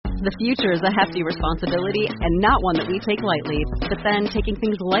The future is a hefty responsibility and not one that we take lightly. But then taking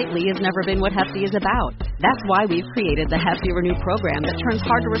things lightly has never been what Hefty is about. That's why we've created the Hefty Renew program that turns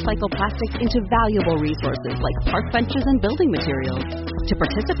hard-to-recycle plastics into valuable resources like park benches and building materials. To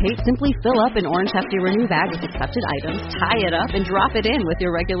participate, simply fill up an orange Hefty Renew bag with accepted items, tie it up, and drop it in with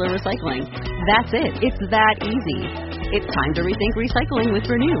your regular recycling. That's it. It's that easy. It's time to rethink recycling with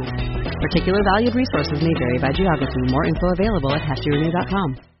Renew. Particular valued resources may vary by geography. More info available at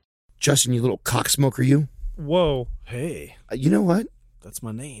heftyrenew.com. Justin, you little cocksmoker, you. Whoa. Hey. You know what? That's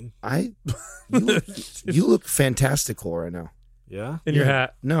my name. You look fantastical right now. Yeah? In your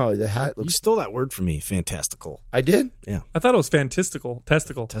hat. No, the hat You looks... stole that word from me, fantastical. I did? Yeah. I thought it was fantastical.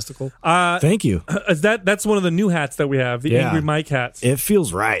 Testicle. Testicle? Thank you. That's one of the new hats that we have, the Angry Mike hats. It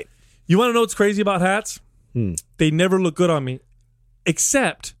feels right. You want to know what's crazy about hats? They never look good on me,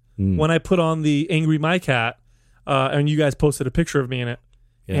 except when I put on the Angry Mike hat, and you guys posted a picture of me in it.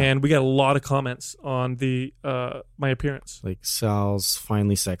 Yeah. And we got a lot of comments on the my appearance. Like Sal's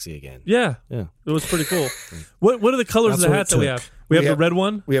finally sexy again. Yeah. It was pretty cool. What are the colors of the hats that we have? We have the red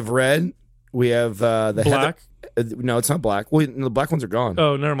one. We have red. We have the black. No, it's not black. Well, the black ones are gone.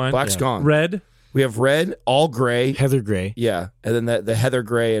 Oh, never mind. Black's gone. Red. We have red, all gray. Heather gray. Yeah. And then the heather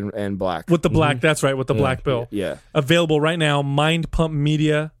gray and black. With the black, that's right, with the black bill. Yeah. Available right now,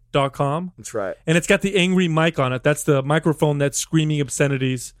 mindpumpmedia.com. That's right. And it's got the Angry Mike on it. That's the microphone that's screaming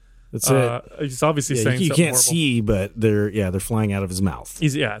obscenities. That's it. He's obviously saying you something can't horrible. see, but they're flying out of his mouth.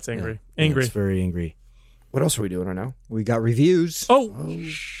 It's angry. Angry. It's very angry. What else are we doing right now? We got reviews. Oh,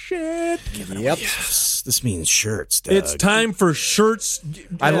 shit. Yep. Yes. This means shirts, Doug. It's time for shirts.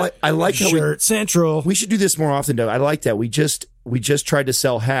 I like how Shirt Central. We should do this more often, Doug. I like that. We just tried to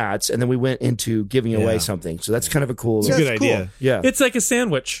sell hats, and then we went into giving away something. So that's kind of a cool. It's a good idea. Yeah. It's like a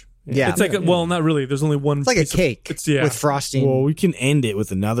sandwich. Yeah. It's like, well, not really. There's only one. It's like a piece cake with frosting. Well, we can end it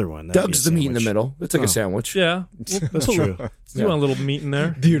with another one. That'd Doug's be a the meat in the sandwich. middle. It's like a sandwich. Yeah. That's true. You want a little meat in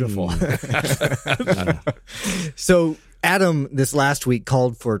there? Beautiful. So Adam this last week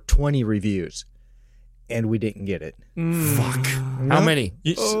called for 20 reviews, and we didn't get it. Fuck. How many?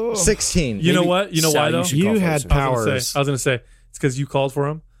 16. You know what? You know why though? You had powers. I was gonna say it's because you called for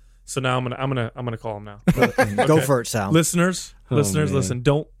him. So now I'm gonna call him now. Go for it, Sal. Listeners, man. listen.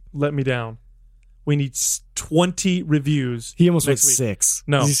 Don't let me down. We need 20 reviews. He almost went next week. 6.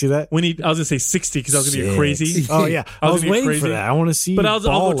 No, Did you see that? I was gonna say 60 because I was gonna be 6. crazy. Oh yeah, I was gonna be waiting crazy. for that. I want to see. But I'll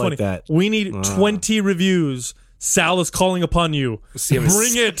go 20. Like that. We need 20 reviews. Sal is calling upon you.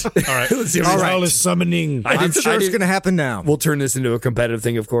 Bring it. All right. Sal is summoning. I'm sure it's going to happen now. We'll turn this into a competitive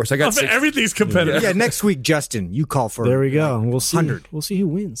thing, of course. I got six. Everything's competitive. Yeah, next week, Justin, you call for There we go. We'll see. 100. We'll see who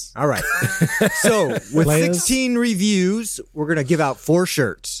wins. All right. So with Players? 16 reviews, we're going to give out 4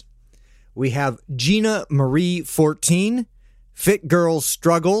 shirts. We have Gina Marie 14, Fit Girls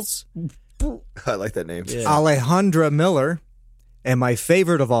Struggles, I like that name. Alejandra Miller, and my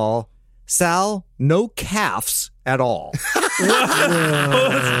favorite of all, Sal No Calves at All. Hold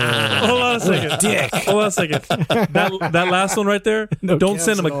on a second. Dick. Hold on a second. That last one right there, don't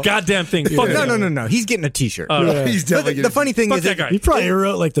send him a goddamn thing. Fuck that. No. He's getting a T-shirt. He's definitely The funny thing Fuck is, that guy. You probably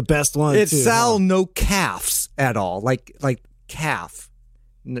wrote like the best one. it's too, Sal huh? No Calves at All, like calf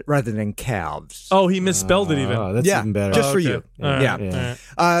rather than calves. Oh, he misspelled it even. Oh, that's yeah, even better. just for Okay. you. All right. Yeah.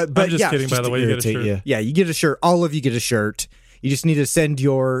 All right. But I'm just kidding, by the way. You get a irritate shirt. you. Yeah, you get a shirt. All of you get a shirt. You just need to send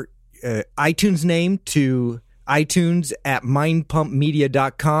your iTunes name to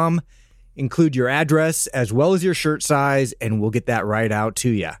iTunes@mindpumpmedia.com. Include your address as well as your shirt size, and we'll get that right out to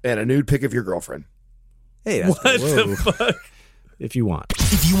you. And a nude pic of your girlfriend. Hey, that's What the fuck? If you want.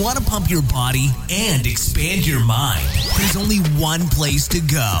 If you want to pump your body and expand your mind, there's only one place to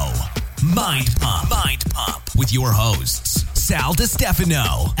go. Mind Pump. Mind Pump with your hosts, Sal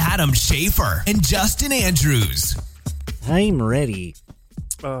DiStefano, Adam Schaefer, and Justin Andrews. I'm ready.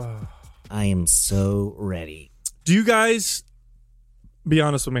 I am so ready. Do you guys be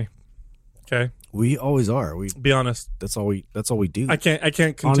honest with me? Okay, We always are. be honest. That's all we do. I can't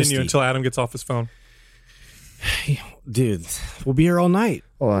continue Honesty. until Adam gets off his phone. Dude, we'll be here all night.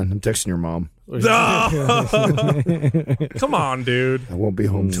 Hold on, I'm texting your mom. Come on, dude. I won't be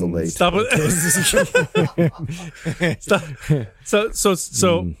home till late. Stop it. Stop.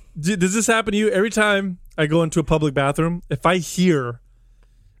 Does this happen to you every time I go into a public bathroom? If I hear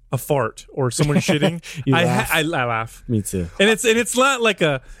a fart or someone shitting, You I laugh. I laugh. Me too. And it's not like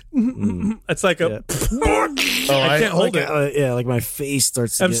a. It's like a. I can't hold it. Like my face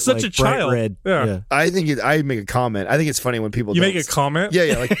starts to I'm get such like a child. bright red. Yeah. I think I make a comment. I think it's funny when people You don't. make a comment.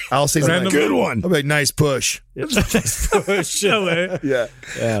 Yeah, like I'll say something like, Randomly? good one. I'll be like, nice push. No way. Yeah.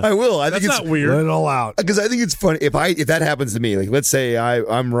 I will. I That's think it's not weird. Let it all out. because I think it's funny if that happens to me. Like, let's say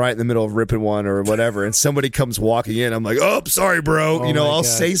I'm right in the middle of ripping one or whatever, and somebody comes walking in. I'm like, oh, sorry, bro. Oh my I'll God.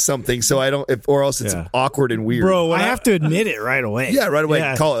 say something so I don't, or else it's Yeah. awkward and weird. Bro, I have to admit it right away. Yeah, right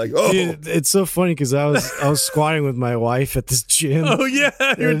away. Call it like, oh. Dude, it's so funny because I was squatting with my wife at this gym. Oh yeah,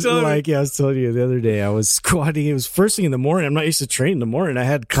 you were And, telling me. I was telling you the other day, I was squatting. It was first thing in the morning. I'm not used to training in the morning. I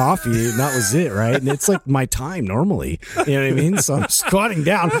had coffee, and that was it, right? And it's like my time normally. You know what I mean? So I'm squatting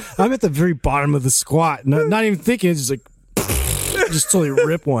down. I'm at the very bottom of the squat, not even thinking. It's just like. Just totally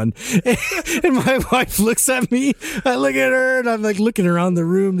rip one. And my wife looks at me. I look at her, and I'm like looking around the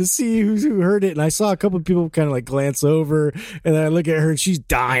room to see who heard it. And I saw a couple of people kind of like glance over, and then I look at her, and she's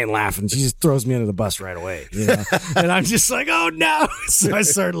dying laughing. She just throws me under the bus right away. And I'm just like, oh no! So I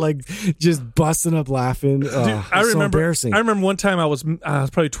start like just busting up laughing. Dude, I remember. embarrassing. I remember one time I was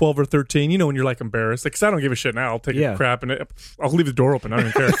probably 12 or 13. You know when you're like embarrassed, because I don't give a shit now. I'll take a crap and I'll leave the door open. I don't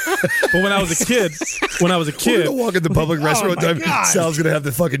even care. But when I was a kid, We're gonna walk in the public restroom one my time. God. Sal's gonna have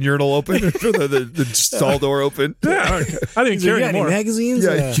the fucking urinal open, or the stall door open. I didn't He's care like, "You got any anymore. magazines?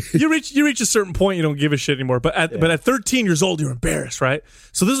 Yeah. You reach a certain point, you don't give a shit anymore. But at 13 years old, you're embarrassed, right?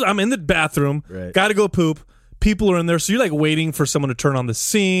 So I'm in the bathroom, Right. got to go poop. People are in there, so you're like waiting for someone to turn on the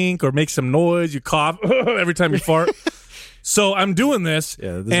sink or make some noise. You cough every time you fart. So I'm doing this,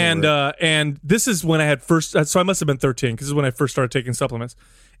 Yeah, this and this is when I had first. So I must have been 13 because this is when I first started taking supplements.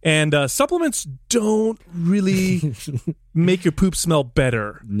 And supplements don't really make your poop smell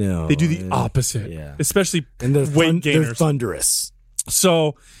better. No, they do the opposite. Yeah. Especially And they're weight they're gainers. thunderous.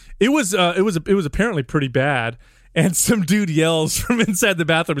 So it was apparently pretty bad. And some dude yells from inside the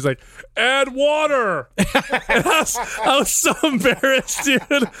bathroom. He's like, "Add water!" And I was so embarrassed, dude.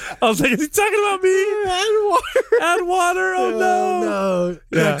 I was like, "Is he talking about me?" Add water. Add water. Oh no.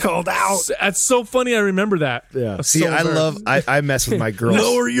 Yeah, called out. That's so funny. I remember that. Yeah. I was See, so I embarrassed. I mess with my girls.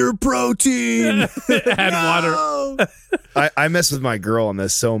 Lower your protein. Add water. I mess with my girl on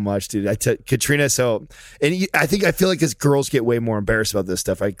this so much, dude. Katrina. So, and I feel like as girls get way more embarrassed about this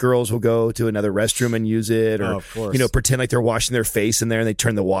stuff. Like girls will go to another restroom and use it, or of course. pretend like they're washing their face in there and they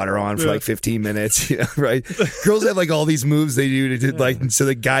turn the water on for like 15 minutes. Right? Girls have like all these moves they do to like so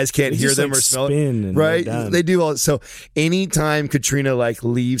the guys can't They hear just, them like, or smell spin it. and Right? they're done. They do all. So anytime Katrina like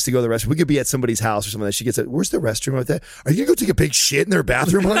leaves to go to the restroom, we could be at somebody's house or something. She gets where's the restroom with that? Are you gonna go take a big shit in their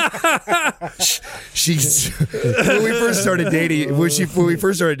bathroom? She's when we first started dating. When we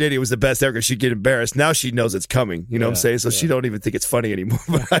first started dating, it was the best ever because she'd get embarrassed. Now she knows it's coming. You know what I'm saying? So she don't even think it's funny anymore.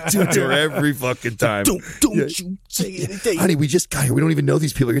 But I do it to her every fucking time. Don't you say anything. Honey, we just got here. We don't even know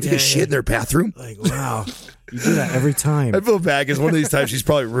these people are gonna take a shit in their bathroom. Like, wow. You do that every time. I feel bad because one of these times she's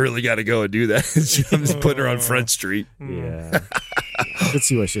probably really got to go and do that. I'm just putting her on Front Street. Yeah. Let's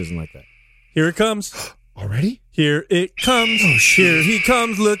see why she doesn't like that. Here it comes. Already? Here it comes. Here he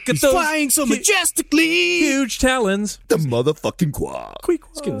comes. Look at He's those flying so majestically. huge talons. The motherfucking quad. He's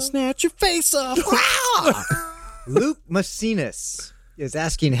going to snatch your face off. Luke Macinas is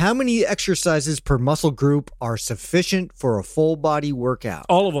asking how many exercises per muscle group are sufficient for a full body workout.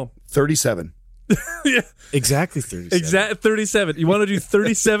 All of them. 37. Yeah. Exactly 37. Exact 37. You want to do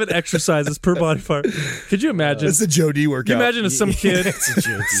 37 exercises per body part. Could you imagine? It's the Joe D Can workout. you imagine if some kid, It's a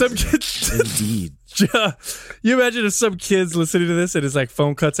joke. some kid, Indeed. you imagine if some kid's listening to this and his like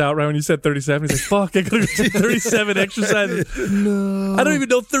phone cuts out right when you said 37. He's like, "Fuck, I gotta do 37 exercises." No, I don't even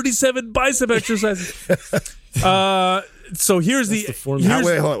know 37 bicep exercises. So here's the How,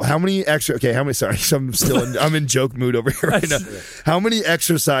 wait, hold on. How many extra? Okay, how many? Sorry, I'm in joke mood over here right now. How many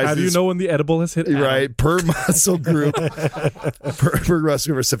exercises? How do you know when the edible has hit? Adam? Right, per muscle group, per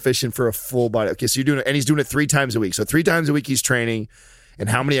muscle group is sufficient for a full body. Okay, so you're doing it, and he's doing it 3 times a week. So 3 times a week he's training, and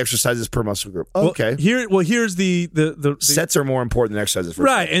how many exercises per muscle group? Okay, Here's the sets are more important than exercises. For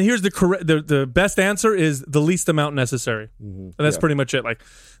right, and here's the best answer is the least amount necessary, and that's pretty much it. Like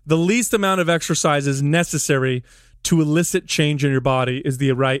the least amount of exercises necessary to elicit change in your body is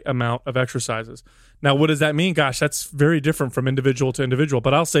the right amount of exercises. Now, what does that mean? Gosh, that's very different from individual to individual.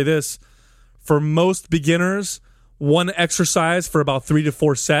 But I'll say this, for most beginners, one exercise for about 3 to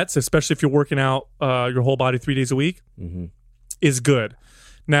 4 sets, especially if you're working out your whole body 3 days a week, is good.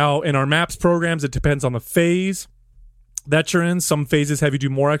 Now, in our MAPS programs, it depends on the phase that you're in. Some phases have you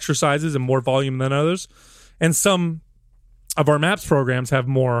do more exercises and more volume than others. And some of our MAPS programs have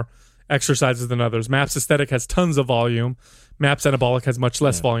more exercises than others. MAPS Aesthetic has tons of volume. MAPS Anabolic has much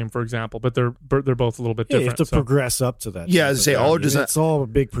less volume, for example, but they're both a little bit different. You have to progress up to that. Yeah, as I say, all it's all a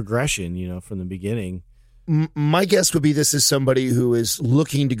big progression, from the beginning. My guess would be this is somebody who is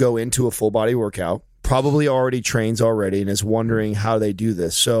looking to go into a full body workout, probably already trains already, and is wondering how they do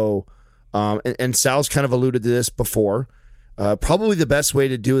this. So, and Sal's kind of alluded to this before. Probably the best way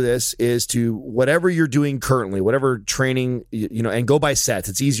to do this is to whatever you're doing currently, whatever training, and go by sets.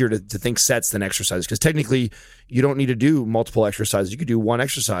 It's easier to think sets than exercises, because technically you don't need to do multiple exercises. You could do one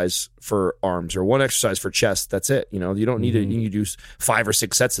exercise for arms or one exercise for chest. That's it. You don't need to. You do 5 or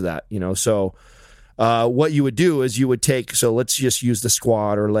 6 sets of that. So what you would do is you would take. So let's just use the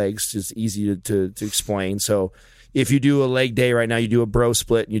squat or legs. It's easy to explain. So if you do a leg day right now, you do a bro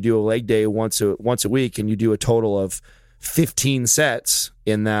split, and you do a leg day once a week, and you do a total of 15 sets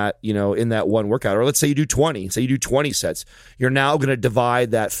in that, in that one workout. Or let's say you do 20. Say you do 20 sets. You're now going to divide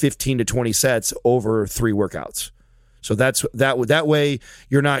that 15 to 20 sets over 3 workouts. So that way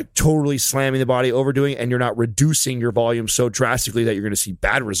you're not totally slamming the body, overdoing it, and you're not reducing your volume so drastically that you're going to see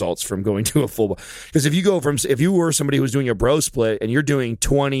bad results from going to a full. Because if you were somebody who's doing a bro split and you're doing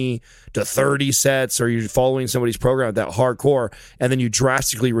 20 to 30 sets, or you're following somebody's program that hardcore, and then you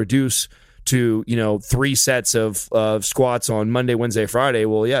drastically reduce to 3 sets of squats on Monday, Wednesday, Friday,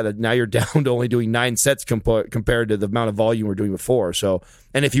 well, yeah, now you're down to only doing 9 sets compared to the amount of volume we're doing before. So,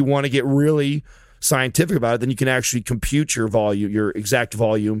 and if you want to get really scientific about it, then you can actually compute your volume, your exact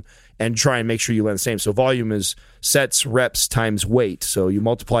volume, and try and make sure you land the same. So volume is sets, reps times weight. So you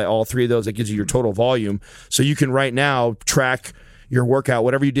multiply all 3 of those, that gives you your total volume. So you can right now track your workout,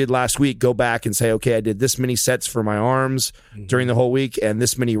 whatever you did last week, go back and say, okay, I did this many sets for my arms during the whole week, and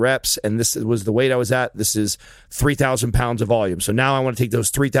this many reps, and this was the weight I was at. This is 3,000 pounds of volume. So now I want to take those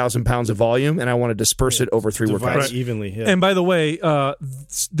 3,000 pounds of volume, and I want to disperse it over 3 workouts. Evenly. Yeah. And by the way,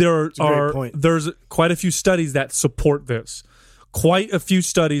 there's quite a few studies that support this. Quite a few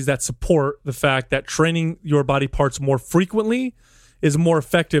studies that support the fact that training your body parts more frequently is more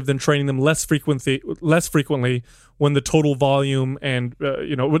effective than training them less frequently when the total volume and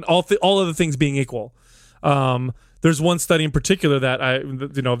when all other things being equal. There's one study in particular that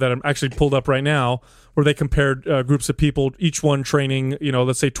I'm actually pulled up right now, where they compared groups of people, each one training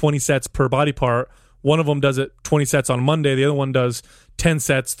let's say 20 sets per body part. One of them does it 20 sets on Monday, the other one does 10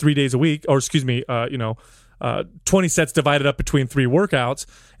 sets 3 days a week, or 20 sets divided up between 3 workouts,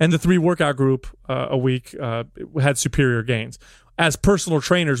 and the 3 workout group a week had superior gains. As personal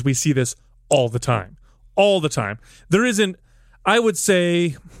trainers, we see this all the time. There isn't, I would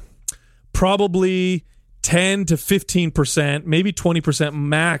say, probably 10 to 15%, maybe 20%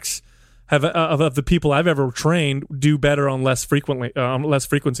 max of the people I've ever trained do better on less frequency.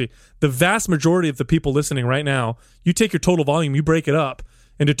 The vast majority of the people listening right now, you take your total volume, you break it up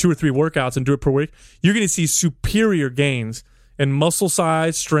into 2 or 3 workouts and do it per week, you're going to see superior gains in muscle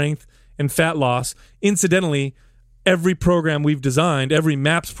size, strength, and fat loss. Incidentally, every program we've designed, every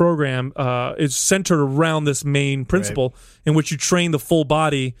MAPS program is centered around this main principle, in which you train the full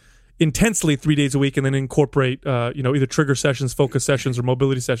body intensely 3 days a week, and then incorporate either trigger sessions, focus sessions, or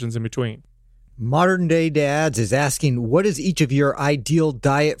mobility sessions in between. Modern Day Dads is asking, what is each of your ideal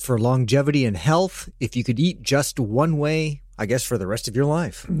diet for longevity and health if you could eat just one way, I guess, for the rest of your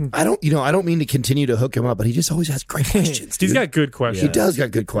life? I don't mean to continue to hook him up, but he just always has great questions. He's got good questions. He does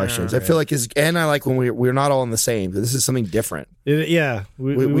got good questions. I feel like and I like when we're not all in the same. This is something different. We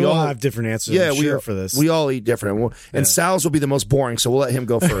all have different answers. Yeah, for this. We all eat different. And Sal's will be the most boring, so we'll let him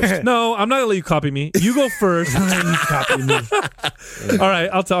go first. No, I'm not gonna let you copy me. You go first. You copy me. All right,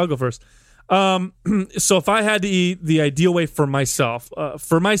 I'll go first. So if I had to eat the ideal way for myself,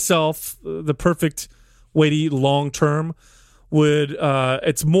 the perfect way to eat long term would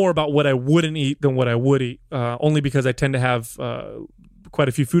it's more about what I wouldn't eat than what I would eat, only because I tend to have quite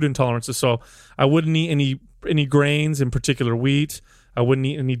a few food intolerances. So I wouldn't eat any grains, in particular wheat. I wouldn't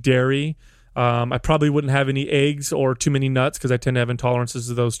eat any dairy. I probably wouldn't have any eggs or too many nuts, because I tend to have intolerances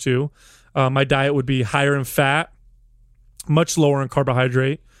to those too. My diet would be higher in fat, much lower in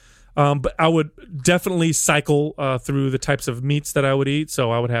carbohydrate. But I would definitely cycle through the types of meats that I would eat.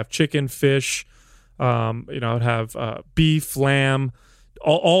 So I would have chicken, fish, I would have beef, lamb,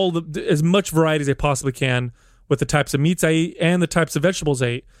 as much variety as I possibly can with the types of meats I eat and the types of vegetables I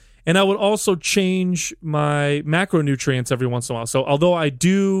eat. And I would also change my macronutrients every once in a while. So although I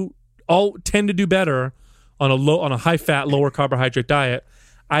tend to do better on a high fat, lower carbohydrate diet,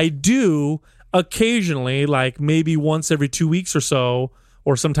 I do occasionally, like maybe once every 2 weeks or so,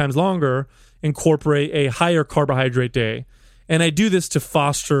 or sometimes longer, incorporate a higher carbohydrate day. And I do this to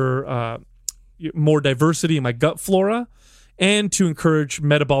foster more diversity in my gut flora, and to encourage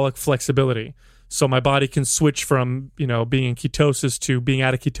metabolic flexibility. So my body can switch from, being in ketosis to being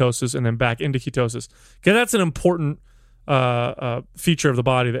out of ketosis and then back into ketosis. Because that's an important feature of the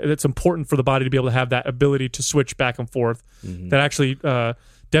body. It's important for the body to be able to have that ability to switch back and forth. That actually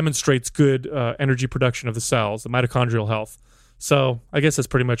demonstrates good energy production of the cells, the mitochondrial health. So I guess that's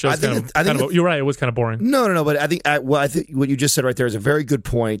pretty much it. You're right. It was kind of boring. No. But I think what you just said right there is a very good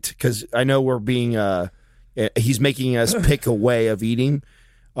point, because I know we're being he's making us pick a way of eating,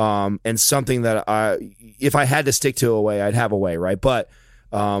 and something that if I had to stick to a way, I'd have a way, right? But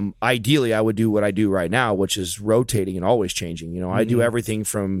ideally, I would do what I do right now, which is rotating and always changing. I do everything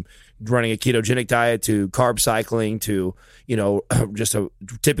from running a ketogenic diet to carb cycling to just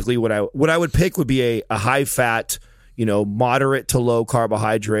typically what I would pick would be a high fat, moderate to low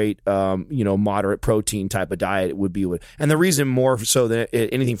carbohydrate, moderate protein type of diet would be what. And the reason more so than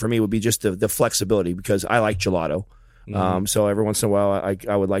anything for me would be just the flexibility, because I like gelato. So every once in a while,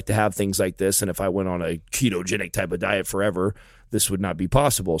 I would like to have things like this. And if I went on a ketogenic type of diet forever, this would not be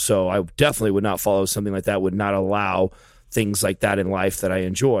possible. So I definitely would not follow something like that, would not allow things like that in life that I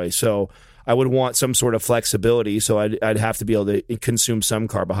enjoy. So I would want some sort of flexibility. So I'd have to be able to consume some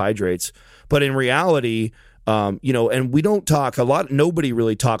carbohydrates. But in reality, and we don't talk a lot. Nobody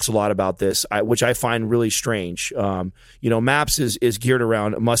really talks a lot about this, which I find really strange. MAPS is geared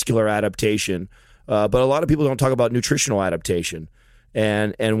around muscular adaptation. But a lot of people don't talk about nutritional adaptation.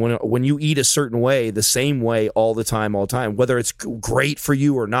 And when you eat a certain way, the same way all the time, whether it's great for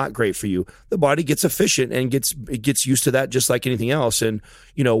you or not great for you, the body gets efficient and gets used to that just like anything else. And,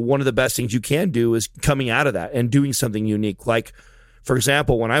 one of the best things you can do is coming out of that and doing something unique. Like, for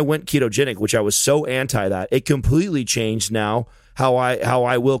example, when I went ketogenic, which I was so anti that, it completely changed now how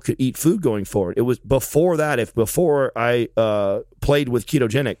I will eat food going forward. It was before that, before I played with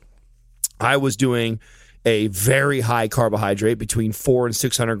ketogenic, I was doing a very high carbohydrate, between 400 and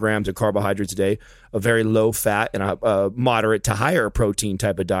 600 grams of carbohydrates a day, a very low fat and a moderate to higher protein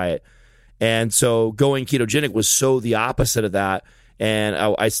type of diet. And so going ketogenic was so the opposite of that. And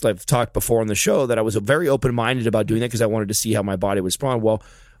I've talked before on the show that I was very open-minded about doing that because I wanted to see how my body would respond. Well,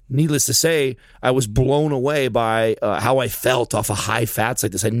 needless to say, I was blown away by how I felt off of high fats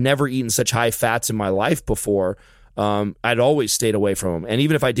like this. I'd never eaten such high fats in my life before. I'd always stayed away from them. And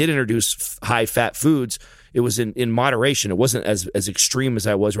even if I did introduce high fat foods, it was in moderation. It wasn't as extreme as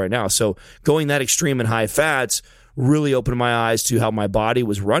I was right now. So going that extreme in high fats really opened my eyes to how my body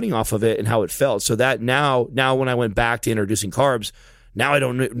was running off of it and how it felt. So that now when I went back to introducing carbs, now I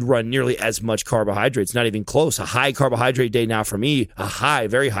don't run nearly as much carbohydrates, not even close. A high carbohydrate day now for me,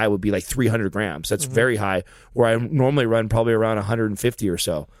 very high would be like 300 grams. That's very high, where I normally run probably around 150 or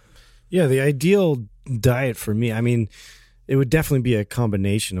so. Yeah, the ideal diet for me, I mean, it would definitely be a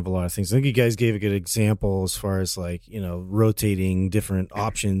combination of a lot of things. I think you guys gave a good example as far as rotating different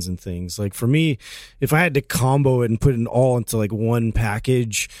options and things. Like for me, if I had to combo it and put it all into like one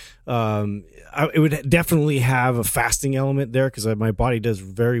package, it would definitely have a fasting element there, because my body does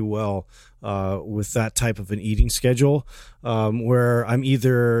very well with that type of an eating schedule, where I'm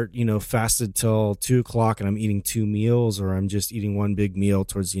either, fasted till 2:00 and I'm eating 2 meals, or I'm just eating one big meal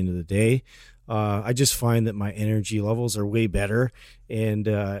towards the end of the day. I just find that my energy levels are way better. And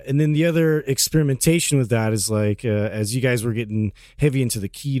then the other experimentation with that is as you guys were getting heavy into the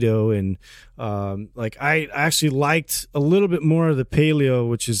keto, and I actually liked a little bit more of the paleo,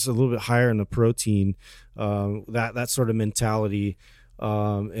 which is a little bit higher in the protein, that sort of mentality.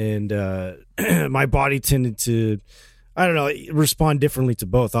 And my body tended to, I don't know, respond differently to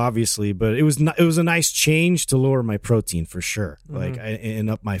both, obviously, but it was a nice change to lower my protein for sure, and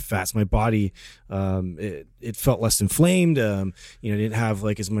up my fats. My body, it felt less inflamed. Didn't have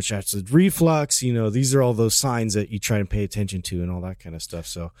as much acid reflux. These are all those signs that you try to pay attention to and all that kind of stuff.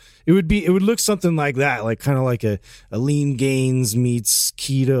 So it would look something like that, kind of like a lean gains meets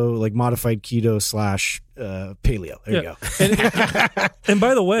keto, modified keto / paleo. There you go. And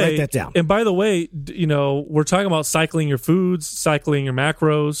by the way, write that down. And by the way, we're talking about cycling your foods, cycling your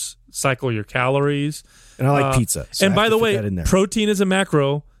macros, cycle your calories. And I like pizza. So and by the way, protein is a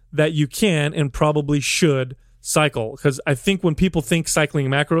macro that you can and probably should cycle, because I think when people think cycling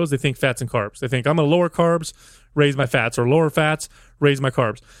macros, they think fats and carbs. They think I'm going to lower carbs, raise my fats, or lower fats, raise my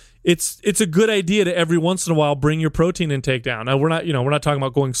carbs. It's a good idea to every once in a while bring your protein intake down. Now we're not talking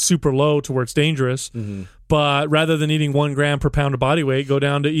about going super low to where it's dangerous, but rather than eating 1 gram per pound of body weight, go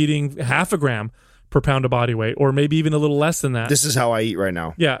down to eating 0.5 gram per pound of body weight, or maybe even a little less than that. This is how I eat right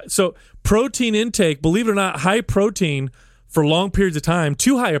now. Yeah. So protein intake, believe it or not, high protein for long periods of time,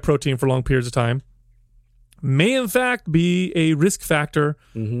 too high a protein for long periods of time, may in fact be a risk factor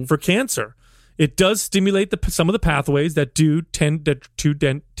for cancer. It does stimulate some of the pathways that tend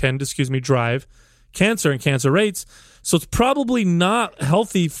to drive cancer and cancer rates. So it's probably not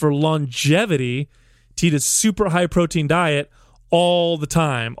healthy for longevity to eat a super high protein diet all the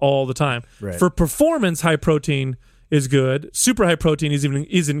time. Right. For performance, high protein is good. Super high protein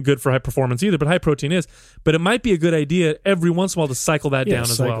isn't good for high performance either, but high protein is. But it might be a good idea every once in a while to cycle that down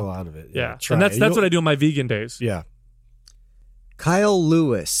as well. Cycle out of it. Yeah. Try And that's it. what I do on my vegan days. Yeah. Kyle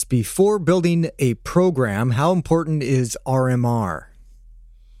Lewis, before building a program, how important is RMR?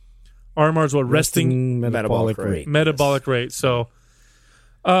 RMR is what? Resting metabolic rate. metabolic rate. So,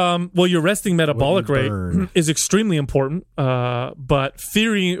 your resting metabolic What you rate burn. is extremely important, but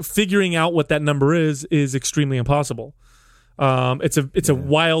figuring out what that number is extremely impossible. It's a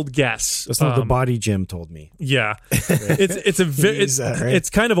wild guess. That's not the body gym told me. Yeah, it's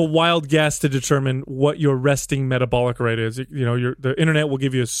kind of a wild guess to determine what your resting metabolic rate is. The internet will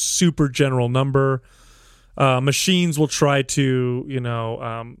give you a super general number. Machines will try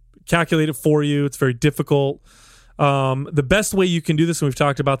to calculate it for you. It's very difficult. The best way you can do this, and we've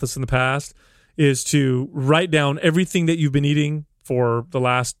talked about this in the past, is to write down everything that you've been eating for the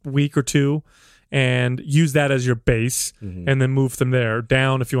last week or two and use that as your base, and then move from there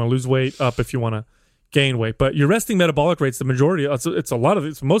down if you want to lose weight, up if you want to gain weight. But your resting metabolic rate's the majority. It's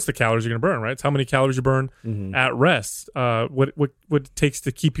most of the calories you're going to burn, right? It's how many calories you burn at rest, what it takes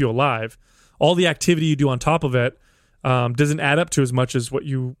to keep you alive. All the activity you do on top of it doesn't add up to as much as what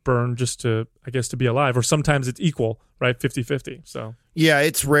you burn just to be alive. Or sometimes it's equal, right? 50-50. So Yeah,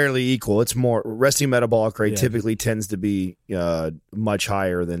 it's rarely equal. It's more resting metabolic rate typically tends to be much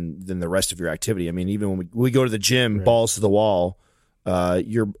higher than the rest of your activity. I mean, even when we go to the gym, balls to the wall,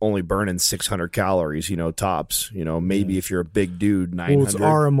 you're only burning 600 calories, tops. Maybe if you're a big dude, 900. Well, it's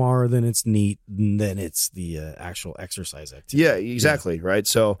RMR, then it's NEAT, and then it's the actual exercise activity. Yeah, exactly. Yeah. Right.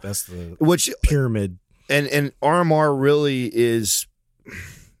 So that's the And pyramid. RMR really is.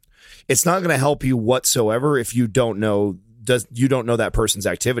 It's not going to help you whatsoever if you don't know that person's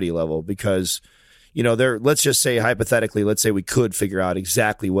activity level, because let's just say hypothetically, let's say we could figure out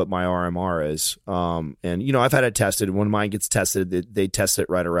exactly what my RMR is. And I've had it tested. When mine gets tested, they test it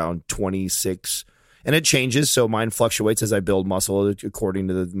right around 26, and it changes. So mine fluctuates as I build muscle according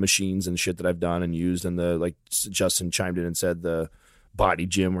to the machines and shit that I've done and used. And like Justin chimed in and said, the body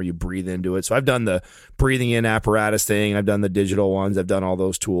gym where you breathe into it. So I've done the breathing in apparatus thing. I've done the digital ones. I've done all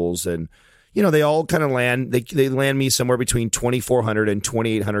those tools, and they all kind of land. They land me somewhere between 2,400 and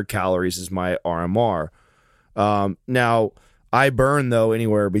 2,800 calories is my RMR. Now I burn though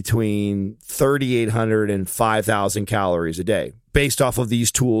anywhere between 3,800 and 5,000 calories a day based off of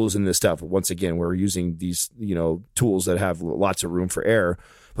these tools and this stuff. Once again, we're using these tools that have lots of room for error.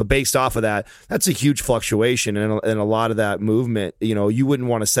 But based off of that, that's a huge fluctuation, and a lot of that movement. You wouldn't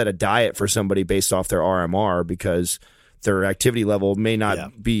want to set a diet for somebody based off their RMR, because their activity level may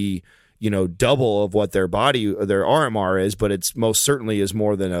not be double of what their RMR is, but it's most certainly is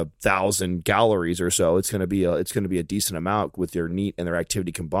more than 1,000 calories or so. It's going to be a decent amount with their NEAT and their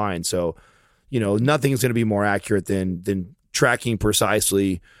activity combined. So nothing's going to be more accurate than tracking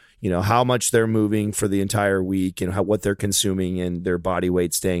precisely how much they're moving for the entire week and what they're consuming and their body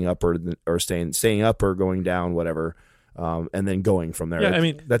weight staying up or staying up or going down, whatever, and then going from there. Yeah, I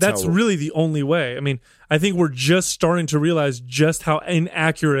mean, that's really the only way. I mean, I think we're just starting to realize just how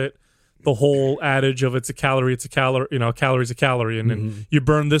inaccurate the whole adage of it's a calorie, a calorie is a calorie, and then you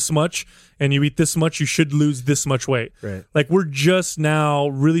burn this much and you eat this much, you should lose this much weight. Right. Like, we're just now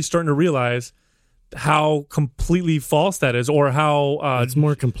really starting to realize how completely false that is, or how it's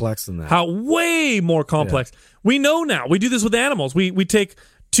more complex than that. How way more complex. Yeah. We know now. We do this with animals. We take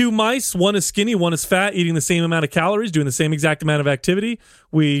two mice, one is skinny, one is fat, eating the same amount of calories, doing the same exact amount of activity.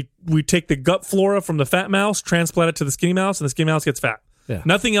 We take the gut flora from the fat mouse, transplant it to the skinny mouse, and the skinny mouse gets fat. Yeah.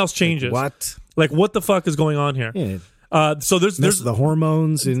 Nothing else changes. Like what the fuck is going on here? Yeah. So there's the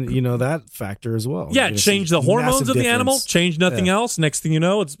hormones and that factor as well. Yeah, change the hormones of the animal, change nothing else. Next thing you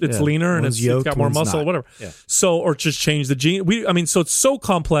know, it's leaner and it's got more muscle, whatever. Yeah. So, or just change the gene. So it's so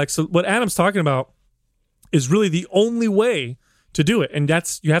complex. So what Adam's talking about is really the only way to do it, and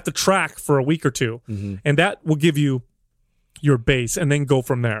that's you have to track for a week or two, and that will give you your base, and then go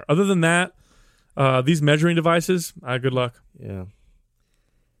from there. Other than that, these measuring devices, good luck. Yeah.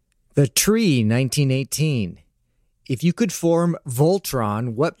 The Tree, 1918. If you could form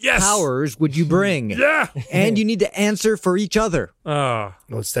Voltron, what Yes! powers would you bring? Yeah. And you need to answer for each other. Well,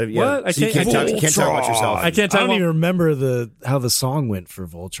 instead of What? I so you can't- can't talk about yourself. I can't I tell don't even you. remember how the song went for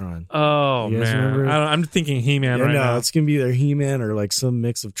Voltron. Oh You guys man, remember? I'm thinking He-Man Yeah, right no, now. it's gonna be either He-Man or like some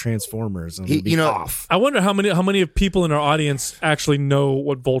mix of Transformers. And it'll be off. I wonder how many of people in our audience actually know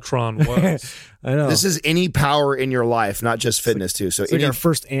what Voltron was. I know. This is any power in your life, not just fitness too. So it's like any, our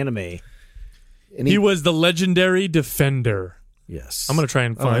first anime. He was the legendary Defender. Yes, I'm gonna try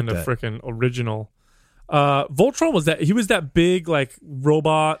and I like find a that. freaking original. Voltron was that he was that big like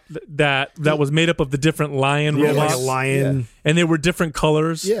robot that was made up of the different lion Yeah, robots, like a lion. and they were different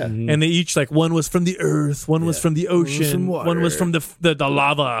colors. Yeah. and they each like one was from the earth, one was from the ocean, from one was from the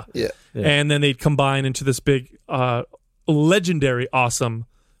lava. Yeah. and then they'd combine into this big, legendary, awesome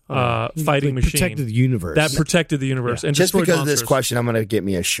fighting machine Protected the universe. that protected the universe. And just destroyed because of this monsters. question, I'm gonna get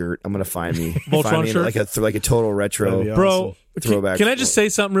me a shirt. I'm gonna find me Voltron shirt? like a total retro. That'd be Bro, awesome. Throwback. Can I just say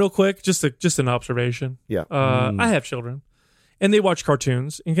something real quick? Just an observation. Yeah. I have children, and they watch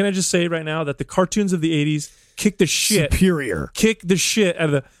cartoons. And can I just say right now that the cartoons of the '80s kick the shit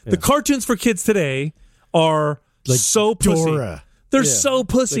out of the cartoons for kids today are Like so pussy. Dora. They're Yeah. so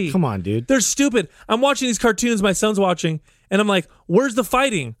pussy. Like, come on, dude. They're stupid. I'm watching these cartoons my son's watching, and I'm like, where's the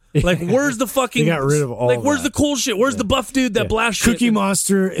fighting? Like, where's the fucking? They got rid of all Like, of where's that. the cool shit? Where's the buff dude that blasts shit? Cookie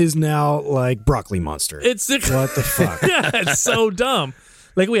Monster is now like Broccoli Monster. It's what the fuck? yeah, it's so dumb.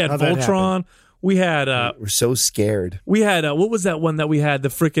 Like we had How'd that Voltron. We had We're so scared. what was that one that we had? The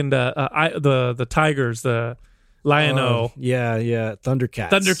freaking the tigers, the Lion-O. Yeah. Thundercats.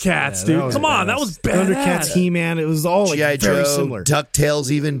 Thundercats, Yeah, dude. Come on, that was badass. Thundercats, He-Man. It was all like G.I. very Joe, similar.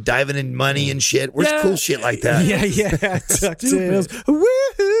 DuckTales, even diving in money and shit. Where's Yeah. cool shit like that? Yeah. DuckTales.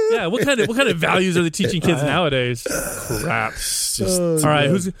 Woohoo! Yeah, what kind of values are they teaching kids nowadays? Crap. It's just All right,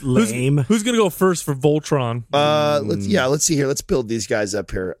 who's lame. Who's gonna go first for Voltron? Let's see here. Let's build these guys up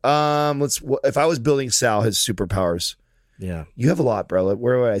here. If I was building Sal, his superpowers, Yeah. you have a lot, bro.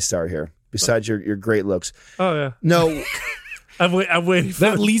 Where would I start here? Besides your great looks. Oh yeah, No, I'm waiting for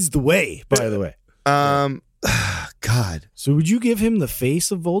That leads the way, by the way. God. So would you give him the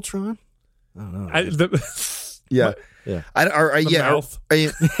face of Voltron? I don't know. Yeah. Yeah. mouth.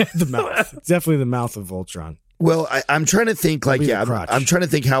 The mouth. Definitely the mouth of Voltron. Well, I'm trying to think be the crotch. I'm trying to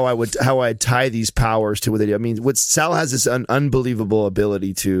think how I'd tie these powers to what they do. I mean, Sal has this unbelievable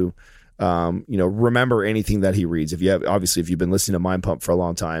ability to, remember anything that he reads. If you've been listening to Mind Pump for a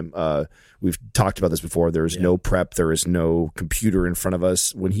long time, we've talked about this before. There's no prep. There is no computer in front of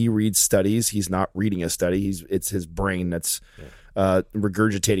us. When he reads studies, he's not reading a study. It's his brain that's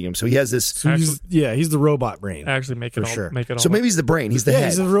regurgitating him. So he has this. So he's the robot brain. Actually, make it For all. sure. Make it all. So maybe he's the brain. He's the head.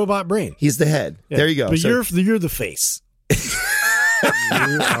 He's the robot brain. He's the head. Yeah. There you go. But So- you're the face. You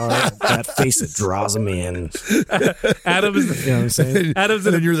are that face that draws him in. Adam is. You know what I'm saying? Adam's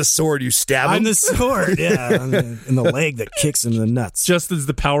and in then you're the sword. You stab him. I'm the sword. Yeah. And the leg that kicks him in the nuts. Justin's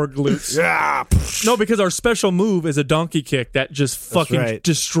the power glutes. Yeah. No, because our special move is a donkey kick that just fucking right.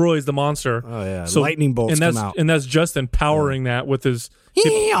 destroys the monster. Oh, yeah. Lightning bolts and that's, come out. And that's Justin powering that with his hip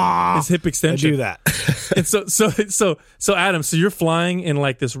I extension. do that. And so Adam, so you're flying in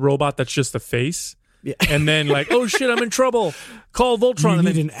like this robot that's just a face. Yeah. And then like, oh shit, I'm in trouble. Call Voltron. You and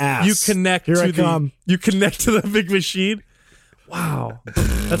then need an ass. You connect Here to I the come. you connect to the big machine. Wow,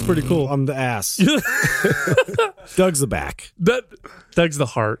 that's pretty cool. I'm the ass. Doug's the back. Doug's the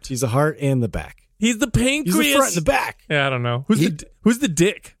heart. He's the heart and the back. He's the pancreas. He's the front and the back. Yeah, I don't know. Who's the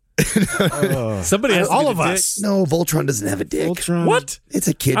dick? Somebody has to all be of the us. dick. No, Voltron doesn't have a dick. Voltron. What? It's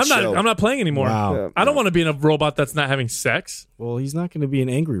a kid's show. I'm not playing anymore. Wow. I don't want to be in a robot that's not having sex. Well, he's not going to be an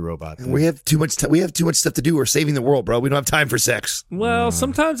angry robot. Then. We have too much. We have too much stuff to do. We're saving the world, bro. We don't have time for sex. Well,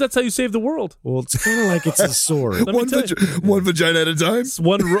 sometimes that's how you save the world. Well, it's kind of like it's a sword. Let me tell you. One vagina at a time.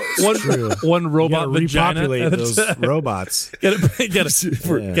 One You robot gotta vagina. repopulate those robots.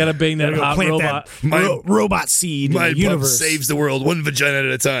 Gotta bang that hot Plant robot. that robot seed in My the pump universe. saves the world one vagina at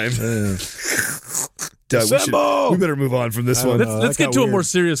a time. Doug, Assemble! we better move on from this one. Let's get got to a weird. more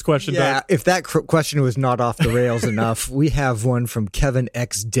serious question, Yeah, Doug. if that question was not off the rails enough, we have one from Kevin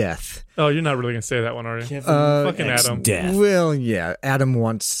X Death. Oh, you're not really gonna say that one, are you? Uh, Fucking Adam. Death. Well, yeah, Adam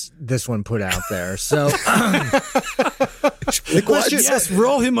wants this one put out there. So the question, Yes,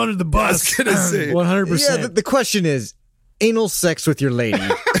 roll him under the bus. gonna say. 100%. yeah, the question is, anal sex with your lady,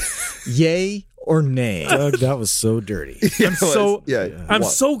 yay or nay? Doug, that was so dirty. I'm so I'm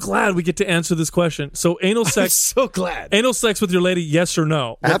What? so glad we get to answer this question. So anal I'm sex so glad. anal sex with your lady, yes or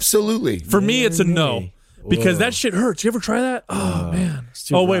no? Absolutely. For me, it's a no. because that shit hurts. You ever try that? Oh man.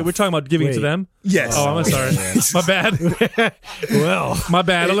 too Oh wait, rough. we're talking about giving it to Wait. them. Yes. Oh, I'm sorry. My bad. Well, My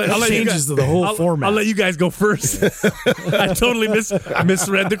bad. I'll let you changes guys, to the whole I'll, format. I'll let you guys go first. I totally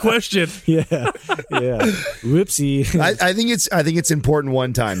misread the question. yeah. Whoopsie. I think it's important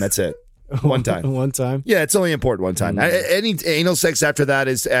one time. That's it. One time. One time. Yeah, it's only important one time. Any anal sex after that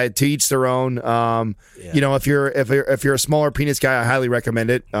is to each their own. You know, if you're a smaller penis guy, I highly recommend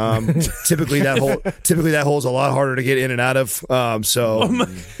it. Typically that hole's a lot harder to get in and out of. So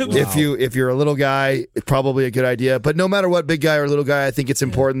if you're a little guy, it's probably a good idea. But no matter what, big guy or little guy, I think it's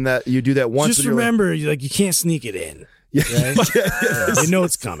important that you do that once. Just remember, you can't sneak it in. Yeah. You know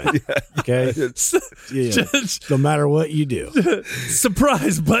it's coming. Okay. Yeah. No matter what you do.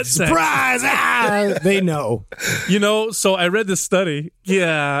 Surprise butt sex. Surprise! Ah, they know. You know, so I read this study.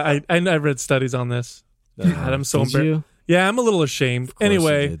 Yeah, I read studies on this. God, I'm so Did embarrassed. you? Yeah, I'm a little ashamed.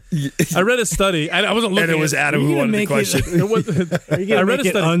 Anyway, I read a study. I wasn't looking. And it was Adam who wanted the question. I read a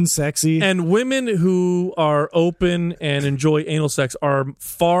study. Unsexy. And women who are open and enjoy anal sex are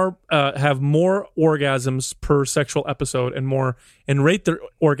have more orgasms per sexual episode and rate their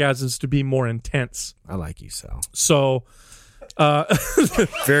orgasms to be more intense. I like you, Sal. So,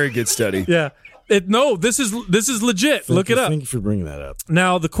 Very good study. yeah. This is legit. Look it up. Thank you for bringing that up.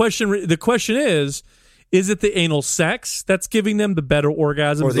 Now the question is it the anal sex that's giving them the better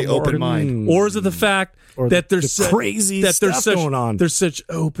orgasms Or the more open mind? or is it the fact Or that the there's crazy stuff going on? There's such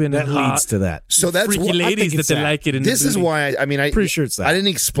open That and hot, leads to that. So that's freaky what, ladies that it's they that. like it. In this the is booty. why Pretty sure it's that. I didn't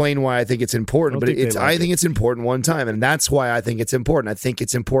explain why I think it's important, but think they like I think it's important one time, and that's why I think it's important. I think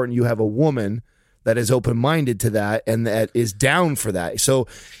it's important you have a woman that is open-minded to that and that is down for that. So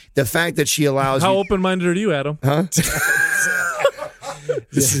the fact that she allows How you, open-minded are you, Adam? huh?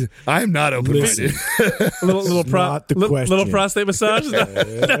 I'm not open-minded. little not the question. prostate massage. Is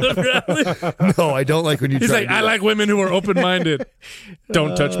that- No, I don't like when you. He's try like, to do I that. like women who are open-minded.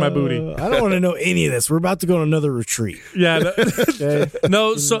 Don't touch my booty. I don't want to know any of this. We're about to go on another retreat. Yeah. Okay?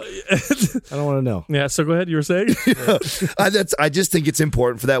 No. So. I don't want to know. Yeah. So go ahead. You were saying. I just think it's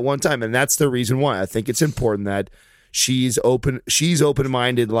important for that one time, and that's the reason why I think it's important that she's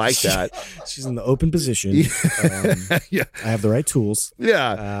open-minded like that. She's in the open position. Yeah. I have the right tools.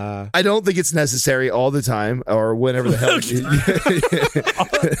 Yeah, I don't think it's necessary all the time or whenever the hell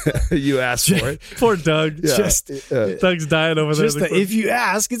you ask for it. Poor Doug. Yeah. Doug's dying over there. Just that if you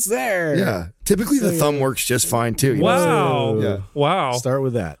ask, it's there. Yeah, typically the thumb works just fine too. you know? Wow. Yeah. Wow. Start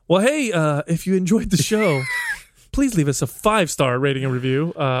with that. Well, hey, if you enjoyed the show, please leave us a 5-star rating and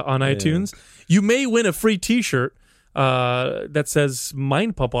review on iTunes. You may win a free T-shirt that says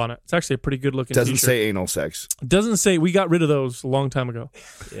Mind Pump on it. It's actually a pretty good looking Doesn't T-shirt. say anal sex. Doesn't say. We got rid of those a long time ago.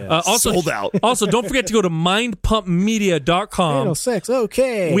 Also, Sold out. Also, don't forget to go to mindpumpmedia.com. Anal sex.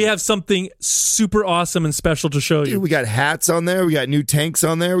 Okay. We have something super awesome and special to show you. Dude, we got hats on there. We got new tanks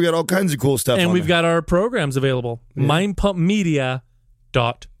on there. We got all kinds of cool stuff. And on we've there. got our programs available.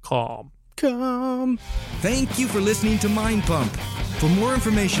 Mindpumpmedia.com. Come. Thank you for listening to Mind Pump. For more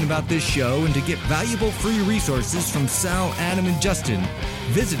information about this show and to get valuable free resources from Sal, Adam, and Justin,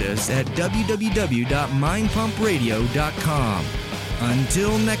 visit us at www.mindpumpradio.com.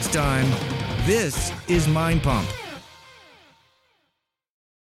 Until next time, this is Mind Pump.